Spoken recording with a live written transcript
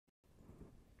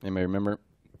Anybody remember?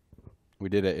 We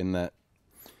did it in that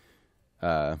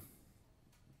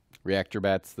reactor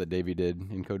bats that Davey did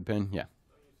in CodePen. Yeah.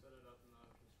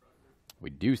 We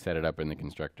do set it up in the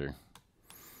constructor.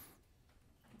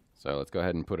 So let's go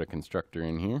ahead and put a constructor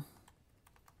in here.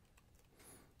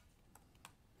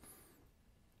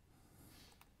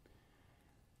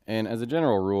 And as a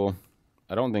general rule,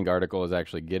 I don't think article is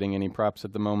actually getting any props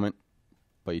at the moment,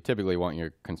 but you typically want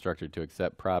your constructor to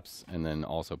accept props and then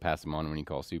also pass them on when you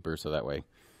call super, so that way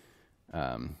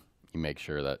you make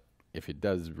sure that if it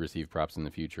does receive props in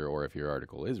the future, or if your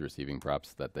article is receiving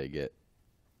props, that they get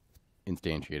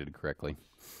instantiated correctly.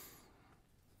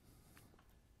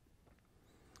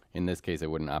 In this case, it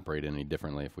wouldn't operate any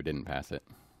differently if we didn't pass it.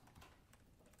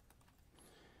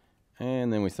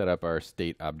 And then we set up our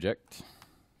state object.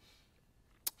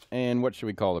 And what should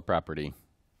we call the property?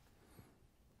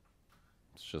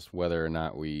 It's just whether or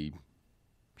not we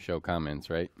show comments,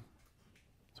 right?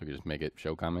 So we can just make it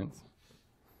show comments.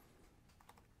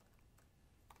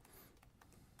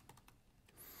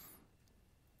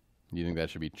 Do you think that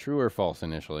should be true or false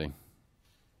initially?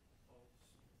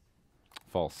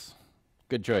 False.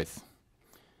 Good choice.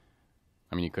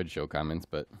 I mean, you could show comments,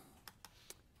 but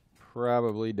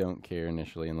probably don't care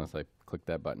initially unless I click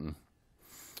that button.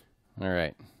 All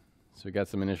right. So we got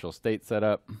some initial state set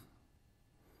up.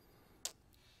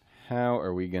 How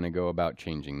are we going to go about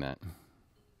changing that?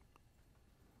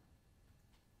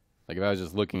 Like if I was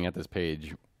just looking at this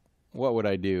page, what would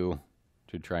I do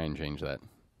to try and change that?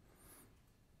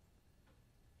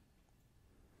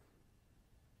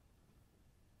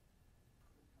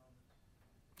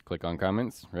 Click on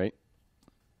comments, right?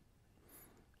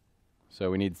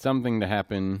 So we need something to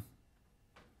happen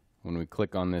when we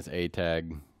click on this A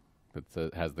tag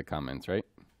that has the comments, right?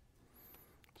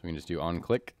 So we can just do on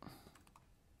click.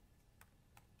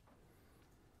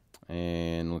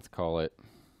 And let's call it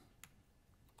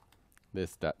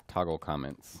this toggle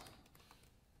comments.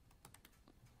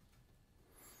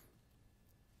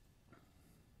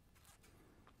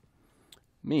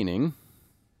 Meaning,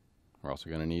 we're also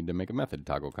going to need to make a method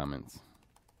toggle comments.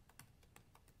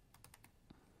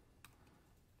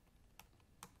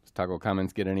 Does toggle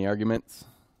comments get any arguments?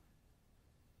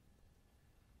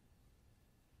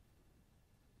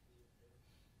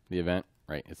 The event,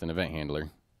 right, it's an event handler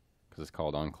because it's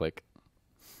called on click.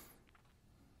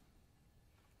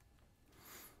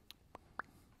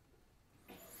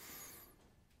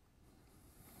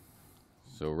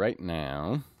 So right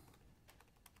now,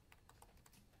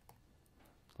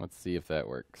 let's see if that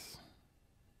works.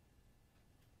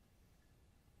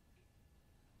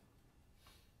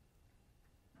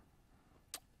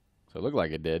 So it looked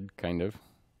like it did, kind of.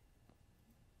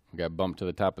 We got bumped to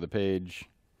the top of the page.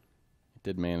 It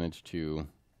did manage to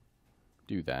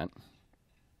do that.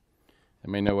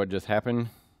 Anybody know what just happened?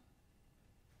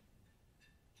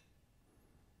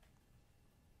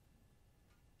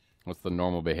 What's the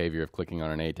normal behavior of clicking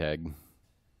on an A tag?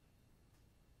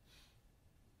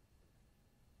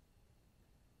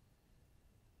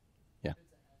 Yeah.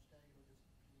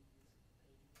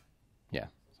 Yeah.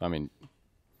 So I mean,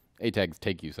 A tags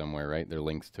take you somewhere, right? They're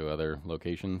links to other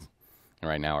locations. And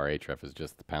right now our href is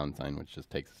just the pound sign, which just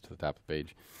takes us to the top of the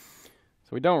page. So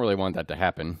we don't really want that to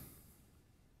happen.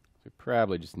 So we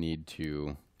probably just need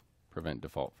to prevent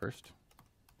default first.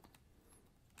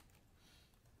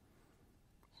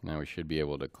 So now we should be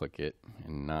able to click it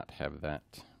and not have that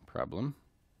problem.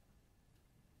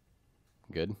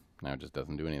 Good. Now it just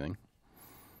doesn't do anything.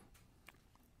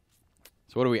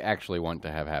 So what do we actually want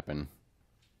to have happen?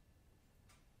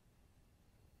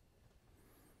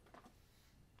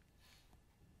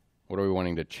 What are we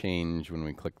wanting to change when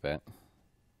we click that? Could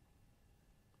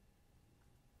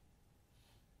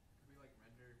we like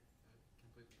render a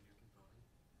completely new component?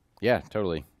 Yeah,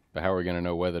 totally. But how are we going to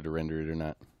know whether to render it or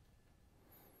not?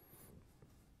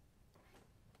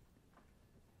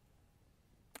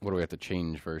 What do we have to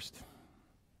change first?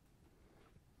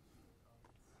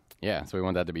 Yeah, so we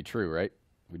want that to be true, right?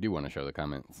 We do want to show the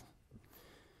comments.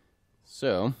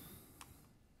 So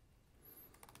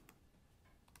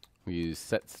we use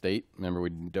set state. Remember, we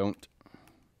don't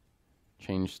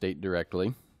change state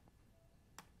directly.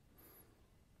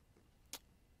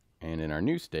 And in our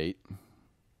new state,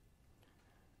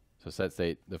 so set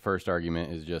state, the first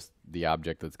argument is just the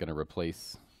object that's going to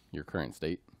replace your current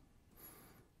state.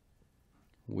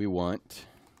 We want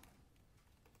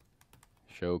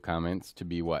show comments to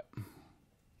be what?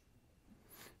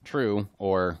 True,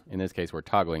 or in this case, we're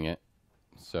toggling it.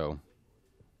 So,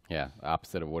 yeah,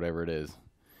 opposite of whatever it is.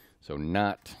 So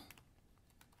not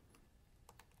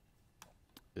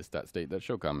this dot state that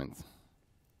show comments.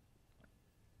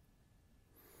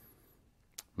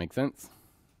 Make sense?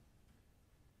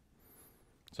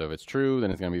 So if it's true, then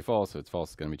it's going to be false. If it's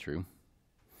false, it's going to be true.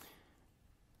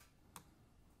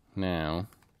 Now,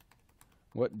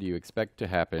 what do you expect to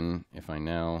happen if I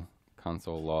now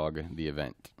console log the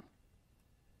event?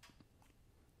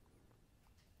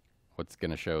 What's going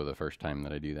to show the first time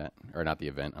that I do that? Or not the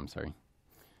event, I'm sorry.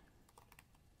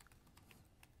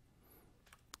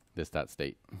 This dot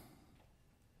state.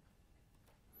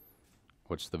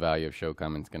 What's the value of show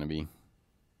comments going to be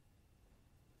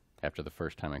after the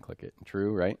first time I click it?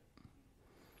 True, right?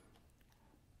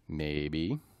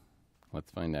 Maybe.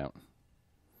 Let's find out.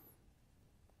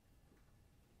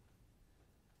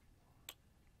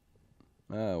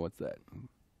 What's that?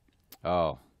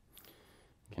 Oh.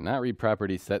 Cannot read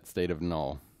property set state of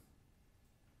null.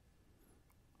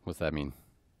 What's that mean?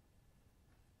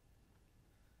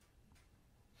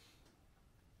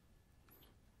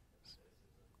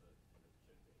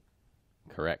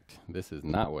 Correct. This is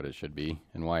not what it should be.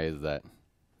 And why is that?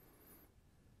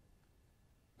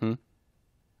 Because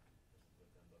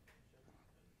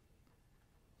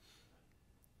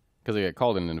I get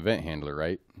called in an event handler,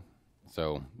 right?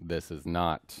 So this is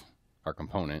not our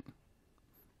component.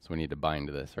 So we need to bind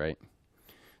to this, right?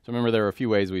 So remember there were a few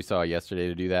ways we saw yesterday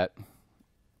to do that.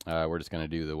 We're just going to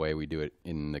do the way we do it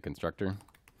in the constructor,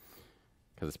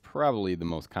 because it's probably the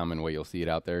most common way you'll see it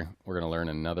out there. We're going to learn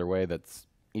another way that's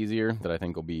easier, that I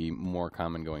think will be more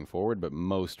common going forward, but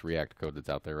most React code that's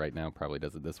out there right now probably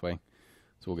does it this way.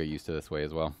 So we'll get used to this way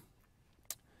as well.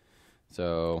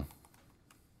 So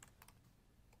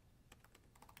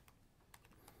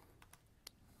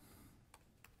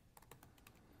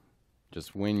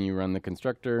just when you run the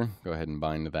constructor, go ahead and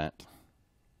bind to that.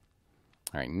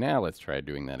 All right, now let's try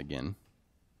doing that again.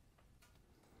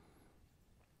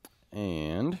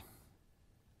 And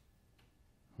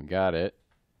we got it,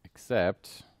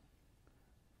 except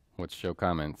what's show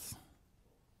comments?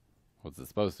 What's it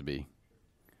supposed to be?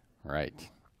 Right.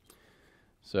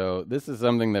 So this is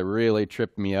something that really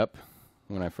tripped me up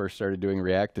when I first started doing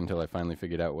React until I finally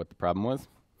figured out what the problem was. Is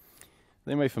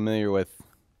anybody familiar with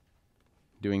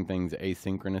doing things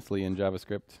asynchronously in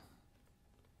JavaScript?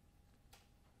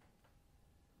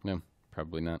 No,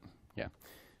 probably not. Yeah.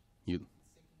 You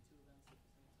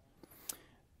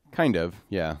kind of,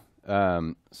 yeah.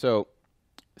 So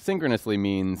synchronously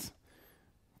means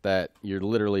that you're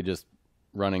literally just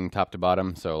running top to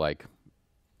bottom. So like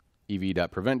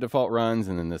ev.prevent default runs,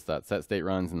 and then this .set state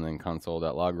runs, and then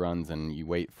console.log runs, and you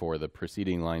wait for the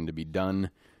preceding line to be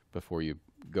done before you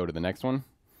go to the next one,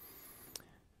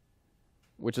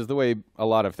 which is the way a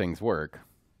lot of things work.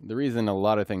 The reason a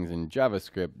lot of things in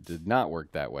JavaScript did not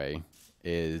work that way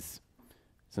is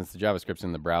since the JavaScript's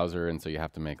in the browser, and so you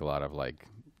have to make a lot of like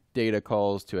data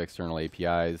calls to external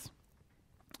APIs,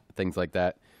 things like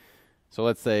that. So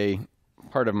let's say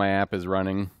part of my app is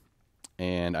running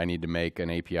and I need to make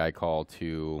an API call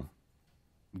to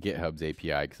GitHub's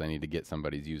API because I need to get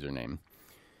somebody's username.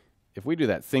 If we do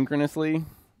that synchronously,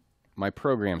 my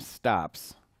program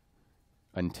stops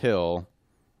until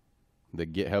the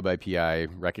GitHub API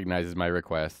recognizes my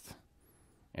request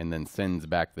and then sends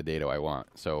back the data I want.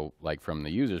 So like from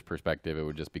the user's perspective, it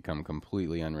would just become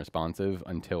completely unresponsive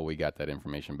until we got that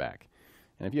information back.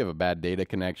 And if you have a bad data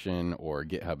connection or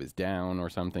GitHub is down or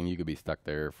something, you could be stuck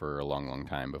there for a long, long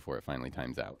time before it finally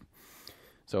times out.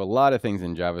 So a lot of things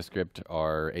in JavaScript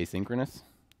are asynchronous,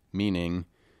 meaning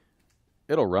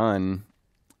it'll run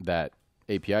that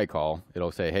API call.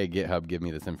 It'll say, hey, GitHub, give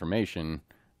me this information.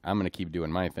 I'm going to keep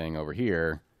doing my thing over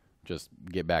here. Just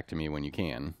get back to me when you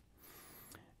can.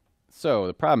 So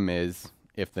the problem is,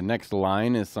 if the next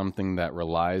line is something that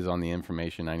relies on the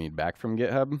information I need back from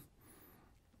GitHub,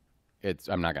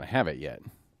 I'm not going to have it yet.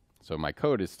 So my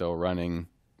code is still running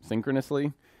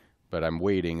synchronously, but I'm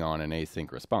waiting on an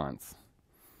async response.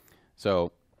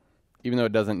 So even though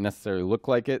it doesn't necessarily look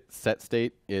like it, set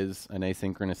state is an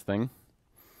asynchronous thing.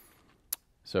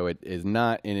 So it is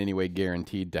not in any way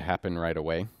guaranteed to happen right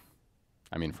away.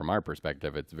 I mean, from our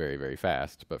perspective, it's very, very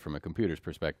fast, but from a computer's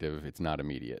perspective, it's not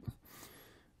immediate.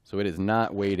 So it is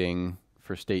not waiting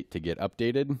for state to get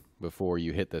updated before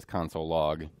you hit this console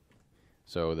log.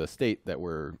 So the state that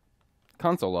we're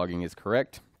console logging is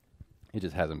correct. It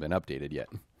just hasn't been updated yet.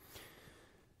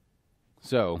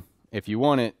 So if you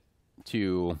want it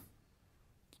to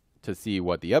see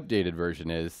what the updated version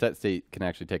is, set state can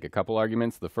actually take a couple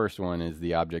arguments. The first one is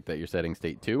the object that you're setting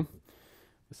state to.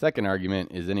 The second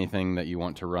argument is anything that you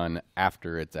want to run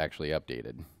after it's actually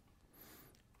updated.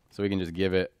 So we can just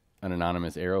give it an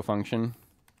anonymous arrow function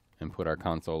and put our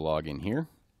console log in here.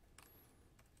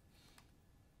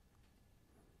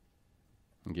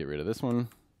 And get rid of this one.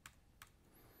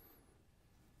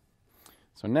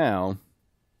 So now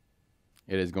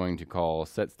it is going to call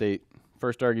set state.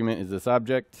 First argument is this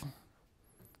object.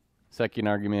 Second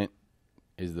argument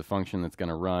is the function that's going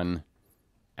to run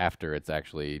after it's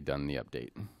actually done the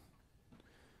update.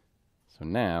 So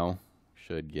now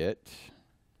should get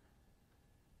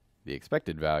the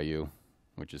expected value,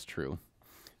 which is true.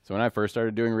 So when I first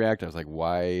started doing React, I was like,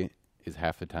 why is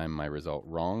half the time my result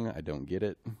wrong? I don't get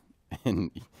it.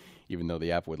 And even though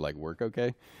the app would like work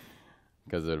okay,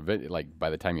 because like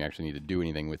by the time you actually need to do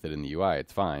anything with it in the UI,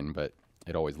 it's fine. But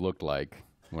it always looked like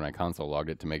when I console logged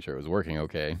it to make sure it was working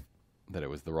okay, that it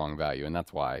was the wrong value. And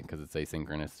that's why, because it's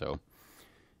asynchronous. So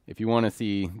if you want to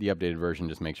see the updated version,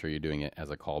 just make sure you're doing it as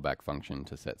a callback function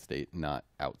to set state, not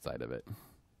outside of it.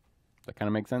 That kind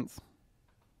of makes sense?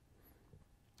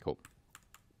 Cool.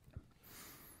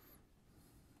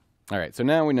 All right, so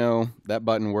now we know that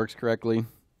button works correctly.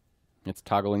 It's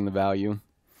toggling the value.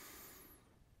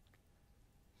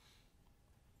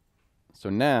 So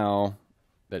now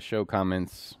that show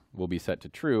comments will be set to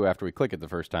true after we click it the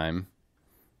first time,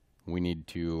 we need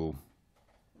to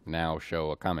now show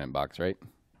a comment box, right?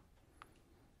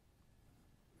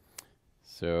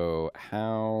 So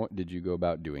how did you go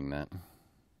about doing that?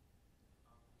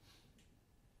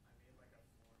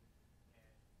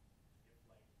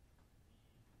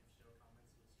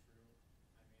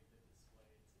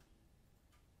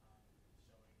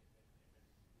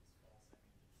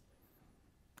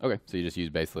 Okay, so you just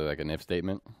use basically like an if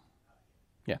statement?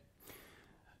 Yeah.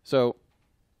 So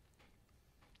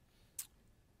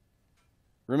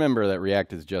remember that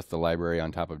React is just a library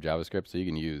on top of JavaScript, so you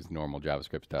can use normal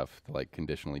JavaScript stuff to like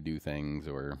conditionally do things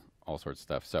or all sorts of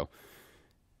stuff. So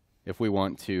if we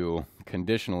want to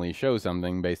conditionally show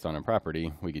something based on a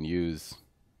property, we can use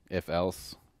if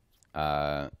else.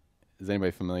 Is anybody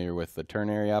familiar with the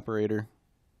ternary operator?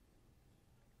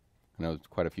 I know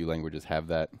quite a few languages have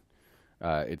that.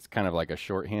 It's kind of like a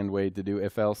shorthand way to do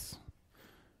if else.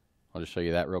 I'll just show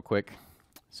you that real quick.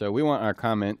 So we want our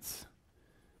comments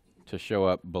to show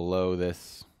up below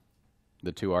this,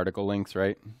 the two article links,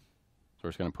 right? So we're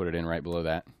just going to put it in right below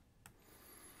that.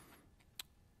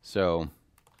 So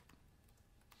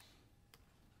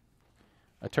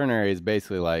a ternary is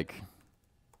basically like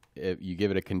if you give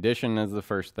it a condition as the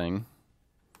first thing.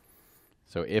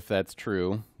 So if that's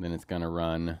true, then it's going to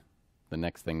run the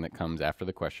next thing that comes after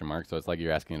the question mark. So it's like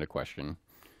you're asking it a question.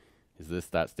 Is this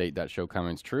 .state.show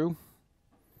comments true?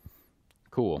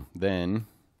 Cool. Then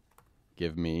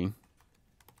give me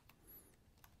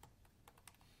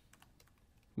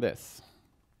this.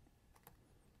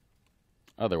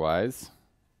 Otherwise,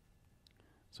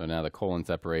 so now the colon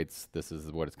separates. This is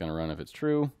what it's going to run if it's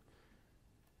true.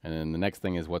 And then the next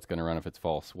thing is what's going to run if it's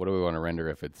false. What do we want to render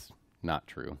if it's not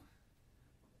true?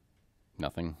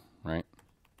 Nothing, right?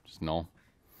 Just null.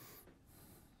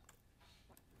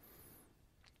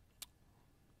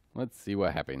 Let's see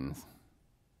what happens.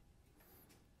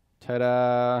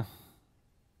 Ta-da!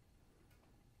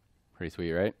 Pretty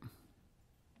sweet, right?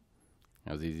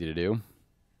 That was easy to do.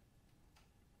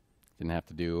 Didn't have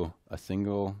to do a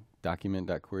single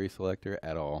document.query selector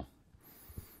at all.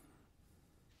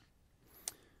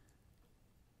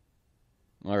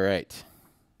 All right.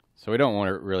 So we don't want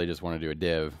to really just want to do a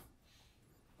div.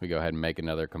 We go ahead and make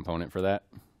another component for that.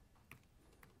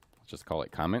 Let's just call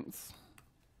it comments.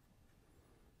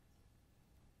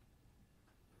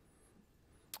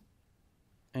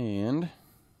 And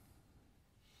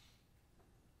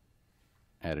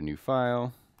add a new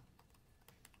file,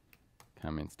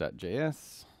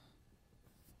 comments.js.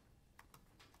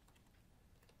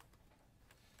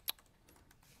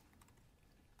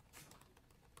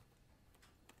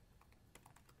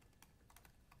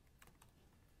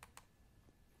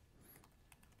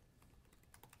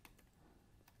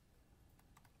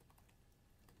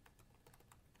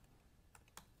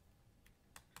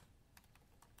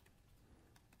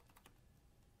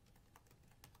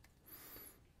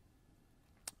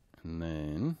 And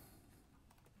then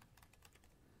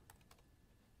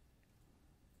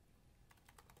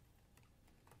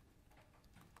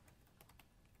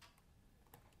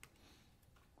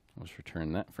I'll just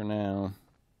return that for now.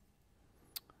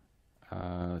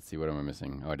 Let's see, what am I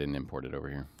missing? Oh, I didn't import it over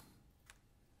here.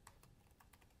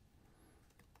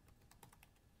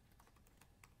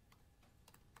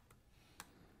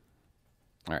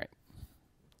 All right.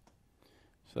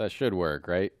 So that should work,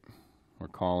 right? We're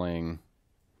calling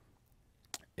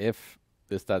if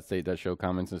this .state.show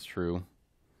comments is true,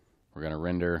 we're going to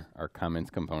render our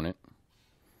comments component,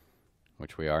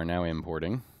 which we are now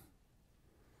importing.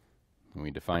 And we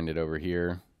defined it over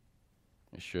here.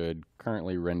 It should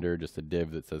currently render just a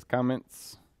div that says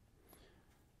comments.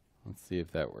 Let's see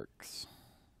if that works.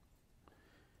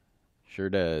 Sure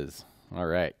does. All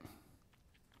right.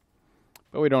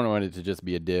 But we don't want it to just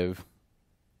be a div.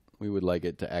 We would like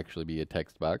it to actually be a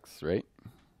text box, right?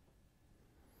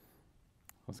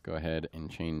 Let's go ahead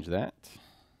and change that.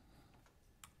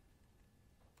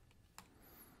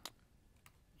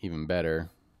 Even better,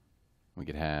 we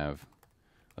could have,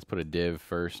 let's put a div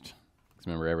first, because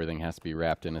remember everything has to be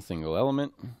wrapped in a single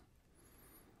element.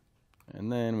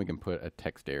 And then we can put a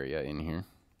text area in here.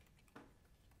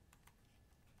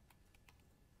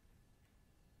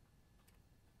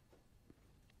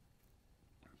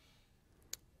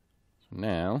 So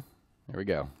now, there we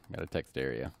go, got a text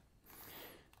area.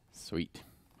 Sweet.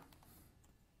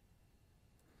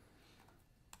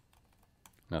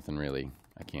 Nothing really,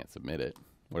 I can't submit it.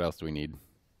 What else do we need?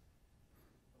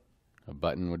 A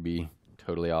button would be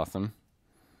totally awesome.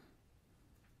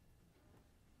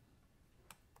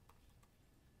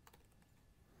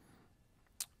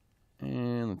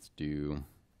 And let's do,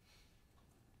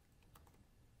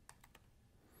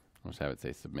 let's have it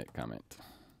say submit comment.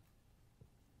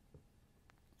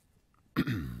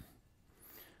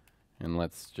 And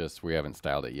let's just, we haven't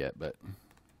styled it yet, but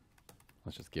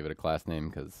let's just give it a class name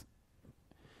because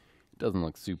it doesn't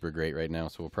look super great right now,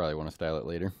 so we'll probably want to style it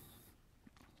later.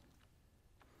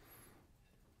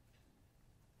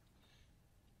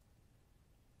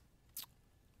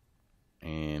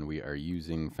 And we are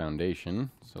using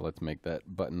foundation, so let's make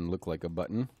that button look like a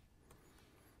button.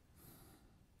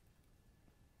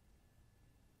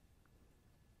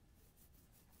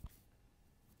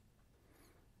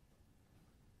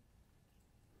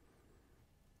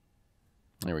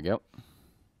 There we go.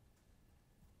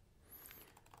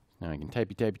 Now I can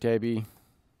typey,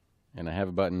 and I have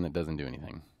a button that doesn't do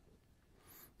anything.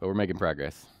 But we're making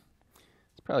progress.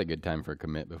 It's probably a good time for a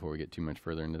commit before we get too much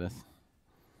further into this.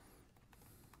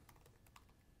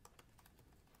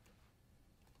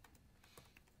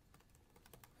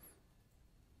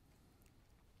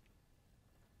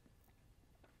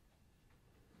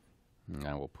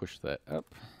 Now we'll push that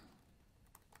up.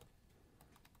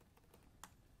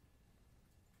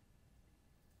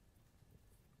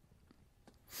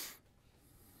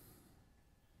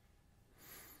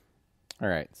 All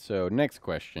right, so next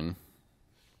question.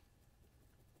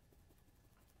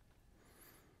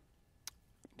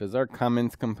 Does our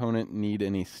comments component need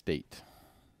any state?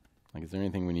 Like, is there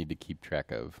anything we need to keep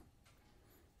track of?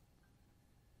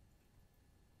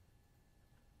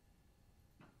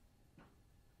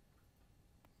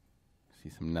 See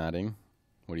some nodding.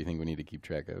 What do you think we need to keep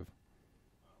track of?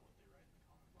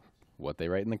 What they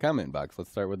write in the comment box.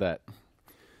 Let's start with that.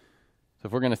 So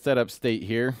if we're going to set up state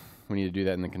here, we need to do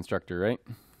that in the constructor, right?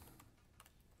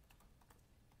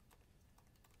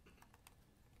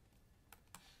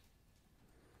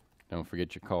 Don't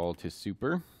forget your call to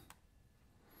super.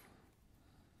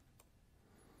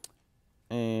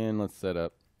 And let's set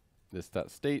up this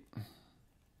 .state.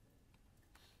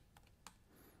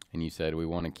 And you said we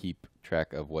want to keep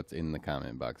track of what's in the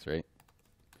comment box, right?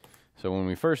 So when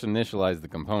we first initialize the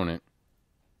component,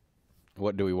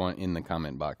 what do we want in the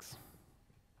comment box?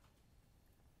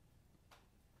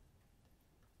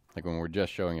 Like when we're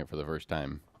just showing it for the first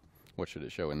time, what should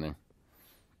it show in there?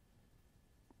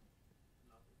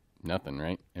 Nothing,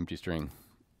 right? Empty string.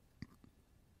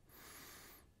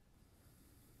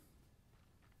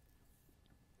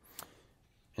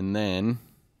 And then,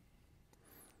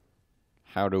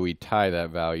 how do we tie that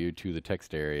value to the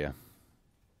text area?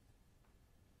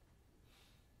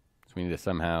 So we need to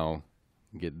somehow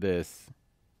get this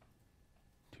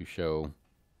to show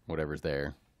whatever's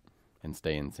there and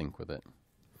stay in sync with it.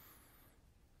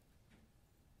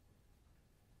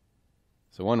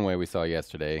 So one way we saw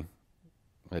yesterday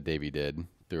that Davey did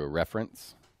through a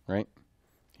reference, right?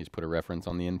 He just put a reference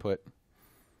on the input.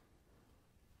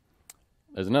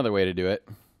 There's another way to do it.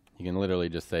 You can literally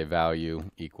just say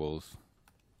value equals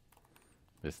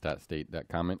this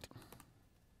 .state.comment.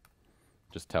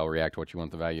 Just tell React what you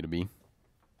want the value to be.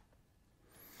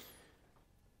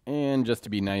 And just to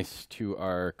be nice to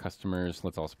our customers,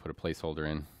 let's also put a placeholder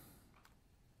in.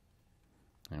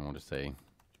 And we'll just say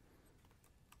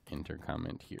enter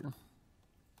comment here.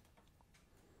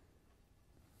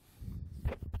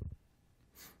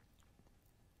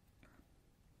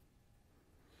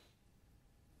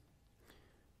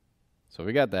 So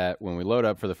we got that. When we load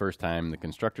up for the first time, the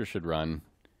constructor should run.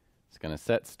 It's going to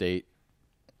set state.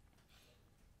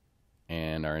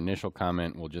 And our initial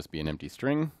comment will just be an empty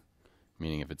string,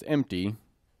 meaning if it's empty,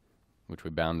 which we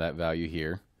bound that value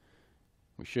here,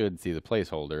 we should see the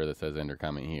placeholder that says enter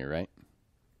comment here, right?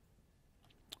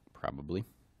 Probably.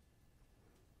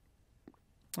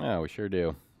 Oh, we sure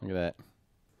do. Look at that.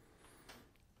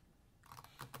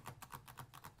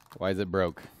 Why is it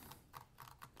broke?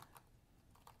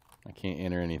 I can't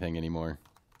enter anything anymore.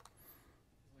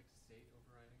 Is like state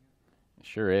overriding it? It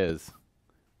sure is.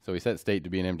 So we set state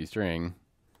to be an empty string,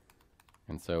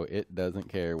 and so it doesn't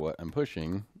care what I'm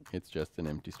pushing. It's just an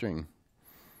empty string.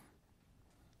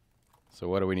 So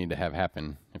what do we need to have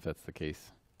happen if that's the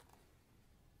case?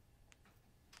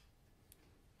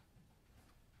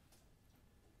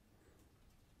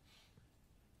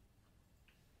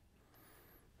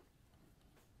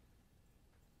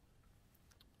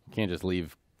 You can't just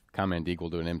leave comment equal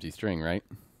to an empty string, right?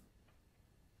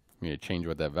 We need to change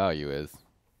what that value is.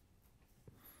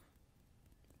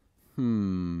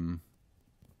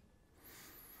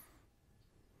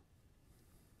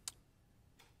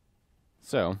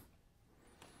 So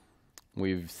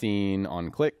we've seen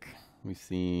on click, we've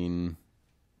seen,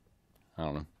 I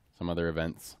don't know, some other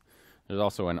events. There's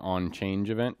also an on change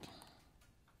event.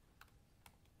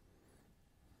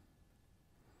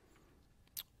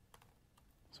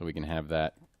 So we can have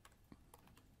that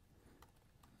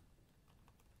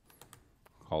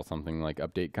call something like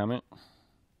update comment.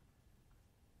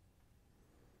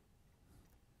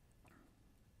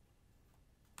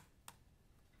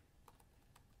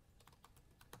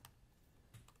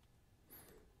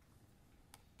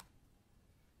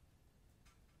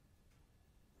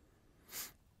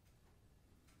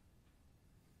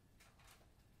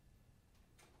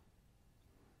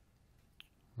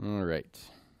 All right.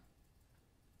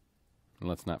 And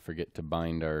let's not forget to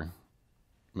bind our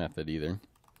method either.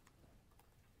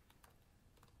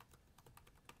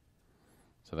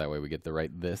 So that way we get the right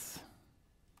this.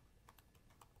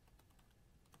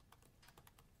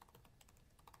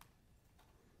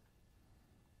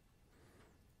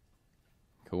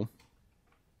 Cool.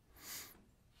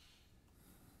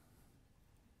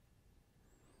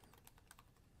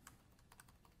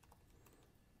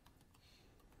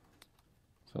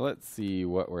 So let's see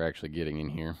what we're actually getting in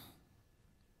here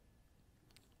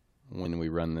when we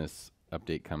run this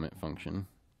update comment function.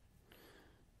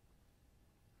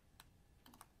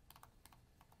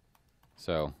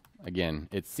 So again,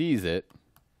 it sees it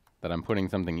that I'm putting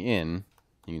something in.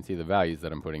 You can see the values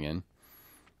that I'm putting in,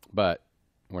 but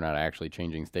we're not actually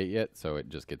changing state yet, so it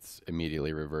just gets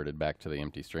immediately reverted back to the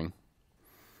empty string.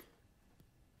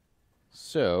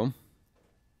 So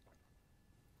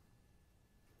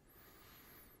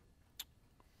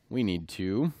we need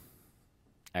to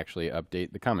actually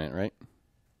update the comment, right?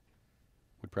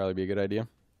 Would probably be a good idea.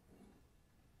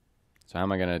 So how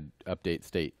am I going to update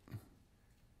state?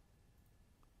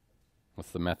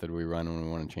 What's the method we run when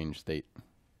we want to change state?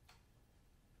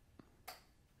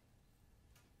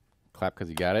 Clap because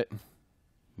you got it.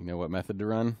 You know what method to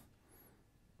run?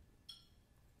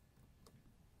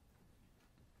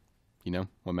 You know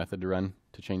what method to run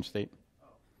to change state?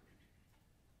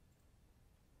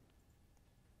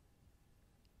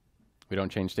 We don't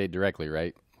change state directly,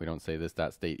 right? We don't say this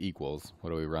dot state equals. What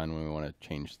do we run when we want to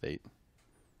change state?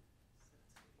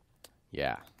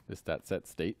 Yeah, this dot set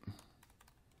state.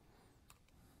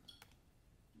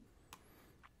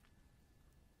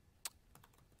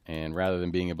 And rather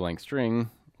than being a blank string,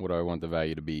 what do I want the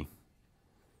value to be?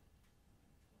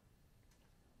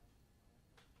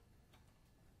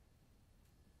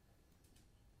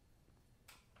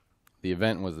 The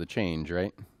event was the change,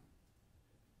 right?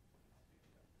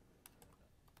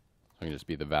 So it can just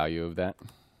be the value of that.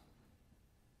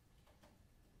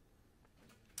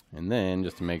 And then,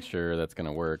 just to make sure that's going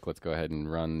to work, let's go ahead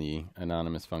and run the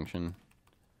anonymous function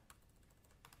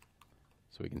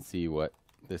so we can see what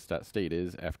this dot state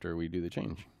is after we do the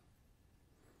change.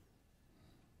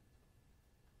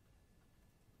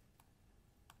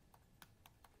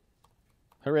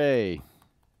 Hooray!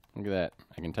 Look at that.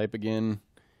 I can type again,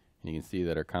 and you can see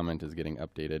that our comment is getting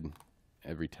updated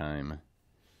every time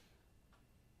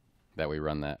that we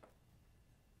run that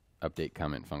update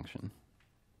comment function.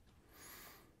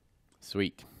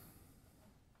 Sweet.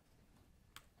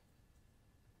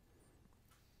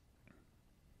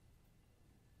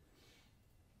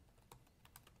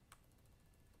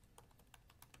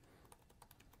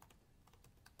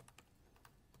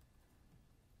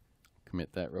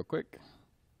 Commit that real quick.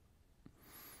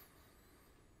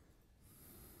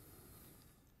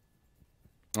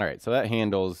 All right, so that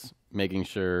handles making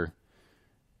sure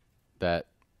that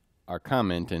our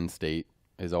comment in state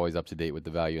is always up to date with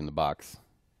the value in the box.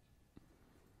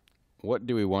 What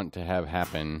do we want to have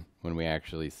happen when we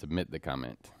actually submit the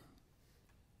comment?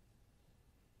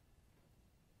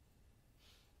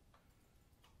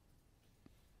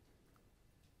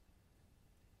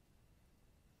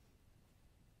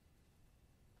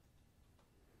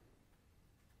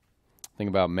 Think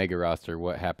about mega roster.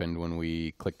 What happened when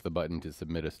we clicked the button to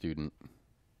submit a student?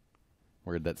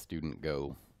 Where did that student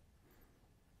go?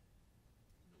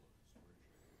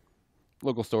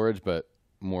 Local storage, but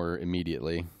more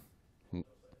immediately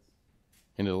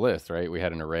into the list, right? We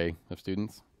had an array of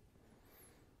students.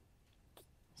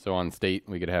 So on state,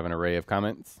 we could have an array of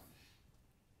comments.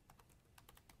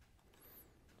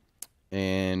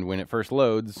 And when it first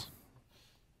loads,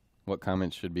 what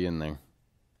comments should be in there?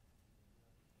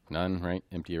 None, right?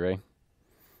 Empty array.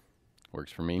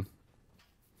 Works for me.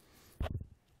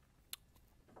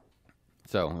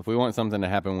 So if we want something to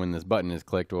happen when this button is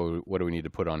clicked, what do we need to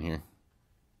put on here?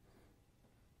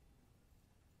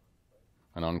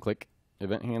 An on-click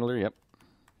event handler, yep.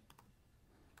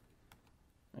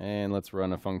 And let's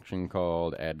run a function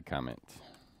called add comment,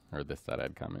 or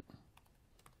this.add comment.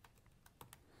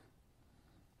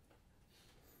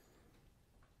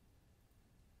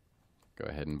 Go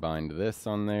ahead and bind this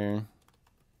on there.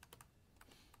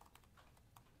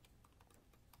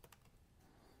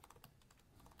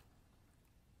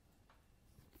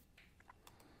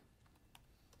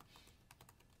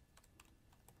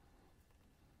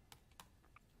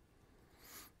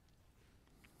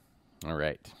 All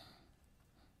right.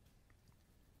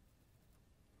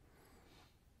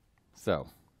 So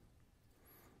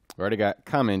we already got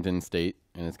comment in state,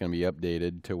 and it's going to be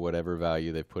updated to whatever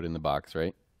value they've put in the box,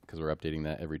 right? Because we're updating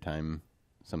that every time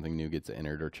something new gets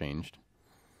entered or changed.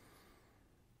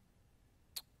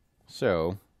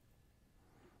 So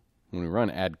when we run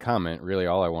add comment, really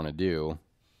all I want to do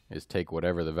is take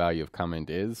whatever the value of comment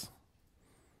is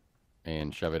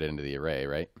and shove it into the array,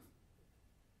 right?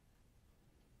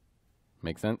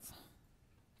 Make sense?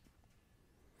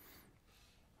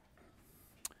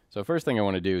 So first thing I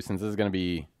want to do, since this is going to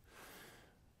be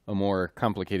a more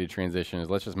complicated transition, is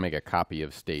let's just make a copy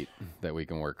of state that we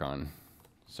can work on.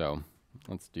 So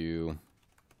let's do,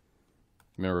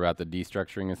 remember about the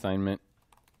destructuring assignment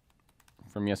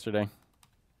from yesterday?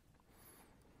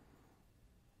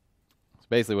 So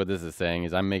basically what this is saying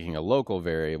is I'm making a local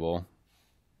variable,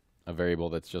 a variable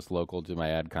that's just local to my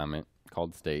add comment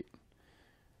called state,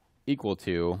 equal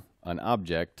to an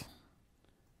object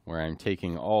where I'm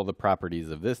taking all the properties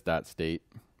of this dot state,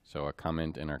 so a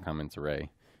comment in our comments array,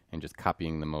 and just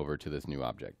copying them over to this new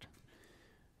object.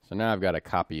 So now I've got a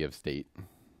copy of state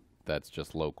that's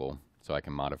just local, so I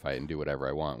can modify it and do whatever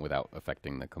I want without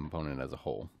affecting the component as a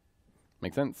whole.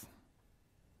 Make sense?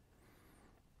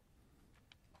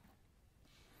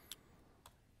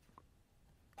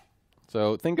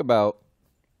 So think about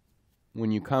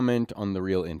when you comment on the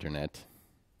real internet,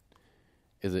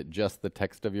 is it just the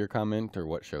text of your comment or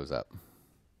what shows up?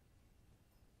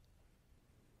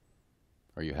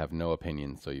 Or you have no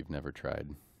opinion, so you've never tried,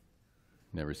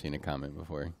 never seen a comment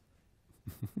before.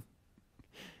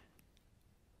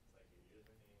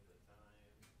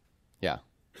 Yeah,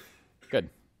 good.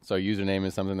 So username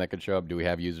is something that could show up. Do we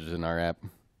have users in our app?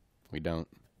 We don't.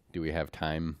 Do we have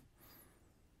time?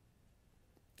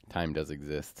 Time does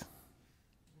exist,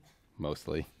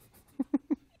 mostly.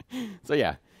 So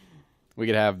yeah, we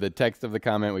could have the text of the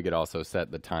comment. We could also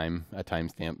set the time, a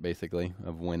timestamp basically,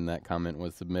 of when that comment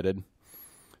was submitted.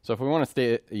 So if we want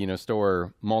to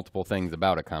store multiple things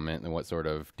about a comment, then what sort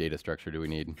of data structure do we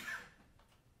need?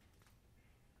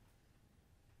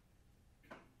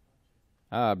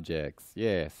 Objects,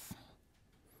 yes.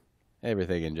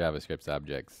 Everything in JavaScript's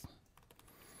objects.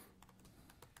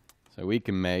 So we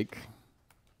can make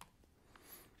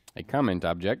a comment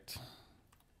object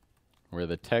where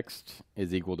the text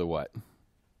is equal to what?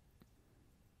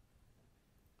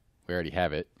 We already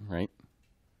have it, right?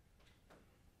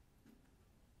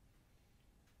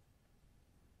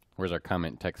 Where's our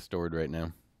comment text stored right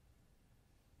now?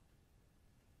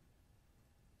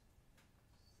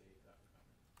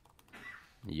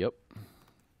 Yep.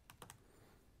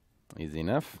 Easy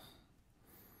enough.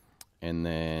 And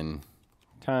then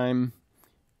time.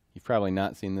 You've probably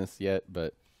not seen this yet,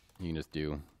 but you can just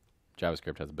do,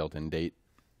 JavaScript has a built-in date.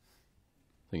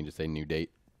 So you can just say new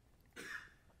date.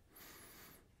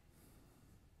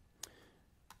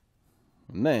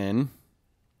 And then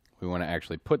we want to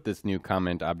actually put this new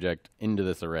comment object into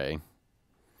this array.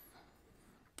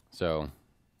 So,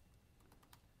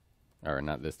 or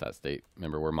not this dot state.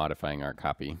 Remember, we're modifying our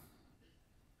copy.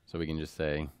 So we can just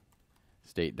say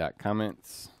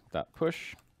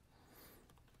state.comments.push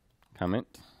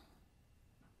comment.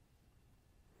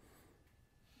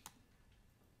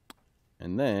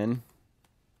 And then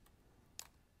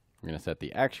we're going to set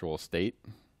the actual state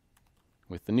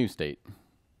with the new state.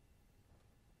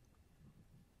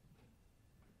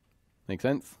 Make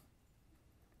sense?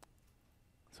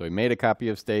 So we made a copy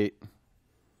of state.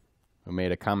 We We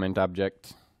made a comment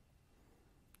object.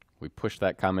 We push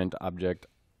that comment object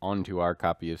onto our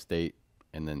copy of state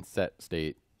and then set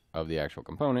state of the actual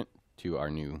component to our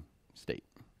new state.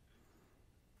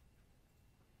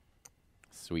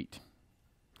 Sweet.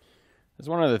 There's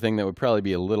one other thing that would probably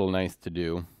be a little nice to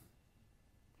do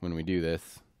when we do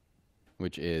this,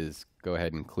 which is go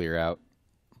ahead and clear out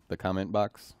the comment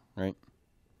box, right?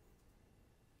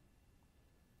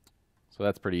 So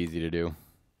that's pretty easy to do.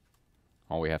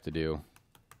 All we have to do,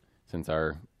 since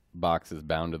our box is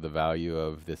bound to the value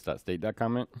of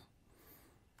this.state.comment,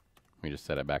 we just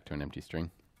set it back to an empty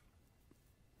string.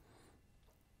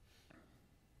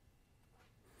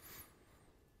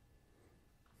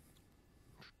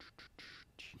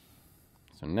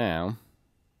 So now,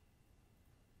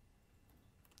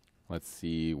 let's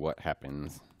see what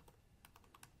happens.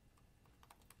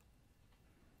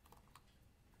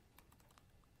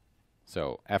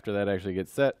 So after that actually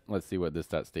gets set, let's see what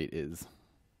this.state is.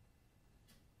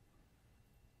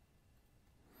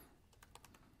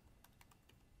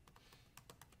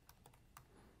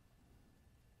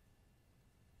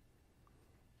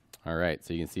 All right,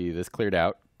 so you can see this cleared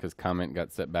out because comment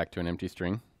got set back to an empty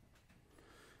string.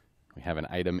 We have an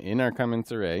item in our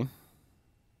comments array.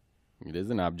 It is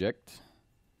an object.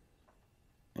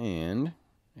 And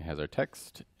it has our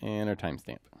text and our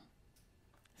timestamp.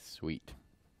 Sweet.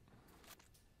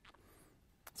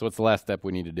 So what's the last step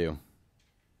we need to do?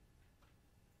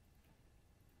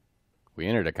 We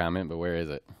entered a comment, but where is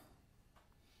it?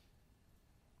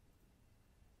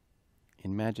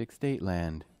 In Magic State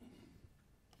Land.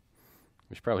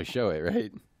 We should probably show it,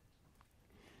 right?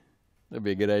 That'd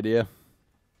be a good idea.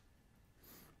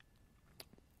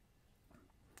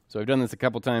 So I've done this a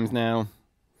couple times now.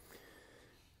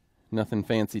 Nothing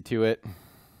fancy to it.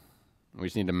 We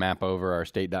just need to map over our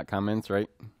state.comments, right?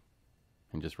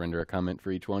 And just render a comment for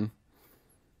each one.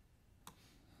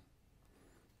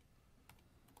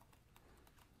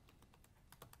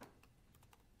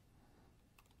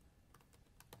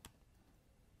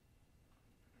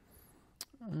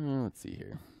 Let's see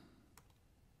here.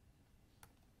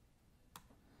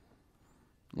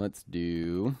 Let's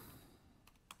do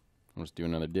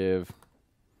another div.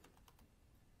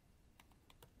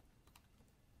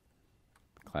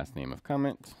 Class name of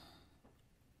comment.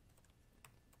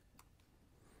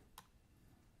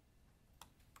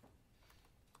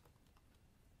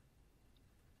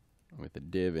 With a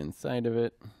div inside of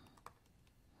it.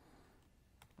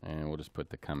 And we'll just put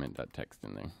the comment.text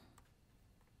in there.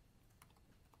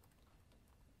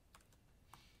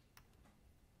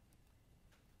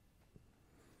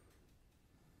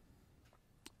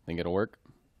 Think it'll work?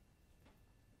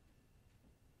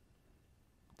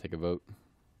 Take a vote.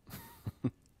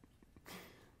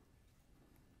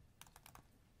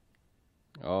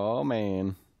 Oh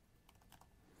man.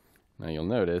 Now you'll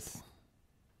notice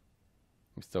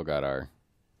we still got our,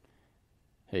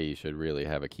 hey, you should really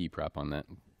have a key prop on that,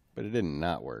 but it didn't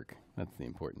not work. That's the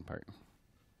important part.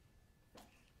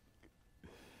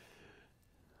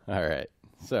 All right,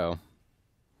 so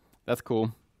that's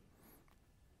cool.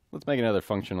 Let's make another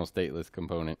functional stateless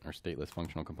component, or stateless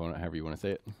functional component, however you want to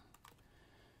say it.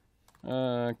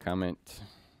 Comment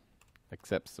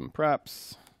accepts some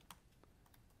props,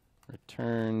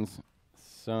 returns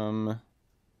some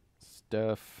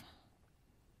stuff.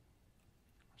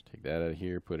 Let's take that out of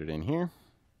here, put it in here.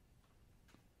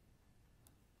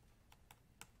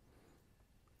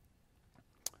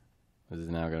 This is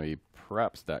now going to be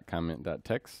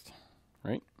props.comment.text,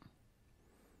 right?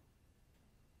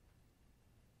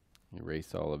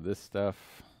 Erase all of this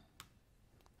stuff,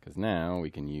 because now we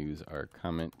can use our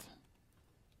comment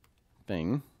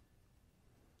thing.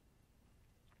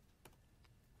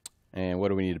 And what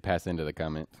do we need to pass into the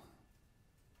comment?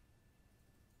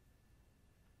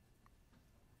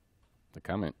 The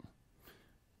comment.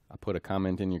 I'll put a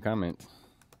comment in your comment.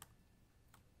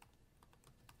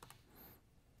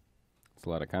 It's a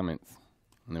lot of comments.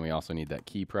 And then we also need that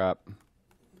key prop,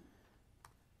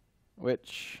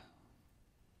 which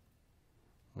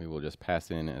we will just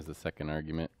pass in as the second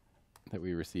argument that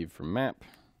we received from map.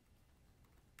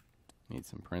 Need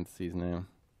some parentheses now.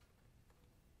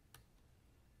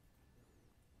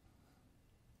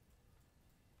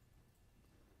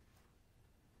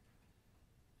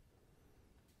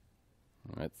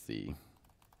 Let's see.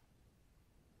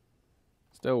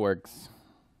 Still works.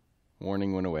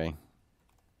 Warning went away.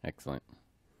 Excellent.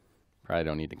 Probably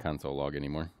don't need the console log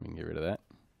anymore. We can get rid of that.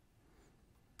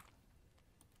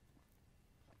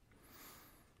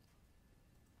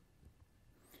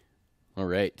 All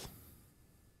right.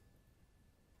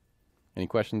 Any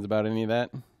questions about any of that?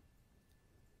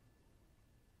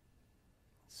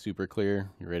 super clear.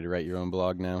 You ready to write your own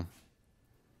blog now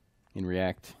in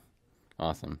React?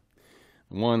 Awesome.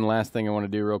 One last thing I want to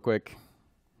do real quick,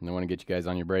 and I want to get you guys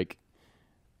on your break.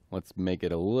 Let's make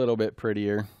it a little bit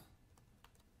prettier.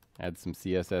 Add some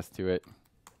CSS to it.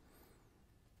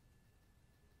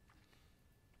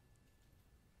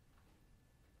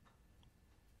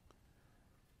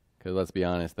 Because let's be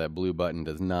honest, that blue button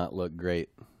does not look great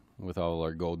with all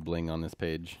our gold bling on this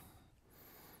page.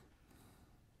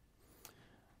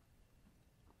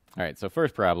 All right, so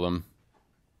first problem,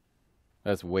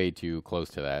 that's way too close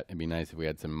to that. It'd be nice if we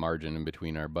had some margin in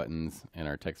between our buttons and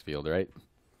our text field, right?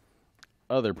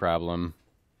 Other problem,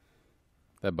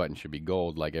 that button should be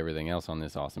gold like everything else on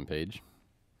this awesome page.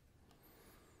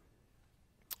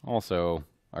 Also,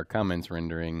 our comments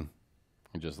rendering,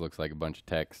 it just looks like a bunch of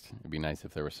text. It'd be nice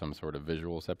if there was some sort of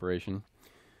visual separation.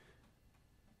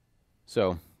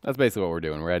 So that's basically what we're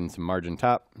doing. We're adding some margin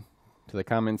top to the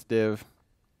comments div.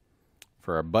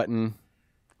 For our button,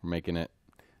 we're making it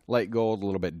light gold, a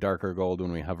little bit darker gold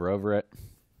when we hover over it.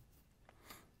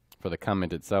 For the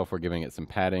comment itself, we're giving it some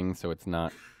padding so it's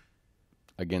not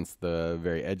against the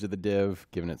very edge of the div,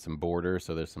 giving it some border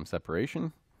so there's some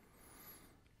separation.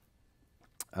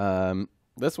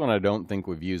 This one I don't think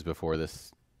we've used before,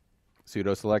 this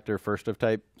pseudo selector first of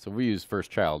type. So we use first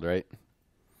child, right?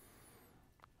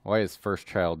 Why is first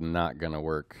child not going to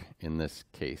work in this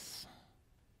case?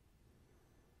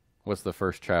 What's the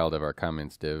first child of our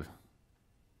comments div?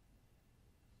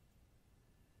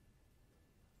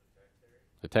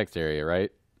 The text area,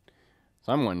 right?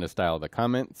 So I'm wanting to style the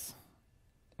comments.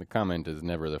 The comment is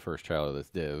never the first child of this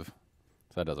div,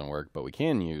 so that doesn't work. But we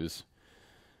can use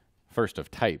first of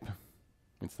type.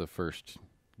 It's the first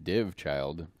div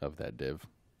child of that div,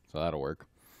 so that'll work.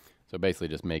 So basically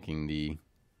just making the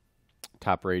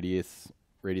top radius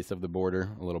of the border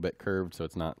a little bit curved so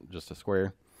it's not just a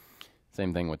square.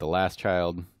 Same thing with the last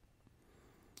child,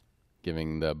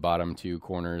 giving the bottom two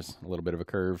corners a little bit of a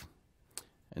curve.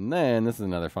 And then, this is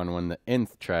another fun one, the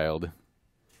nth child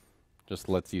just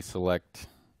lets you select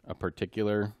a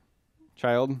particular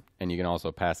child, and you can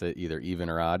also pass it either even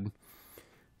or odd.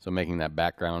 So making that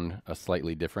background a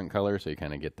slightly different color, so you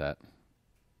kind of get that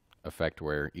effect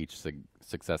where each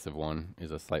successive one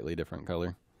is a slightly different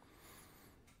color.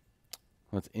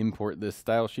 Let's import this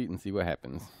style sheet and see what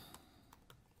happens.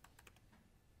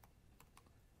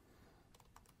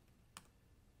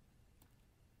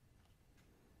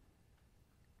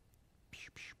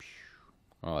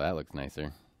 Oh, that looks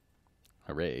nicer.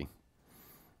 Hooray.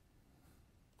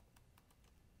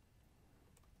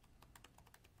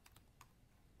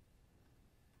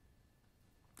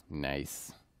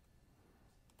 Nice.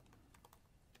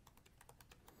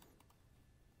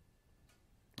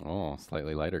 Oh,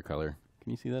 slightly lighter color.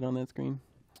 Can you see that on that screen?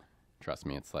 Trust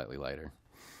me, it's slightly lighter.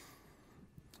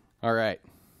 All right.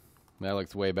 That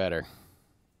looks way better.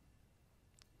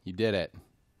 You did it.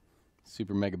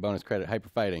 Super mega bonus credit, hyper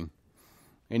fighting.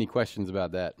 Any questions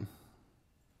about that?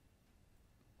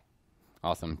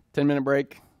 Awesome. 10-minute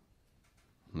break.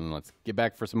 And let's get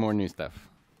back for some more new stuff.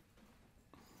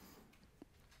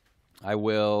 I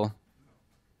will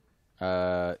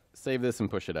save this and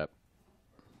push it up.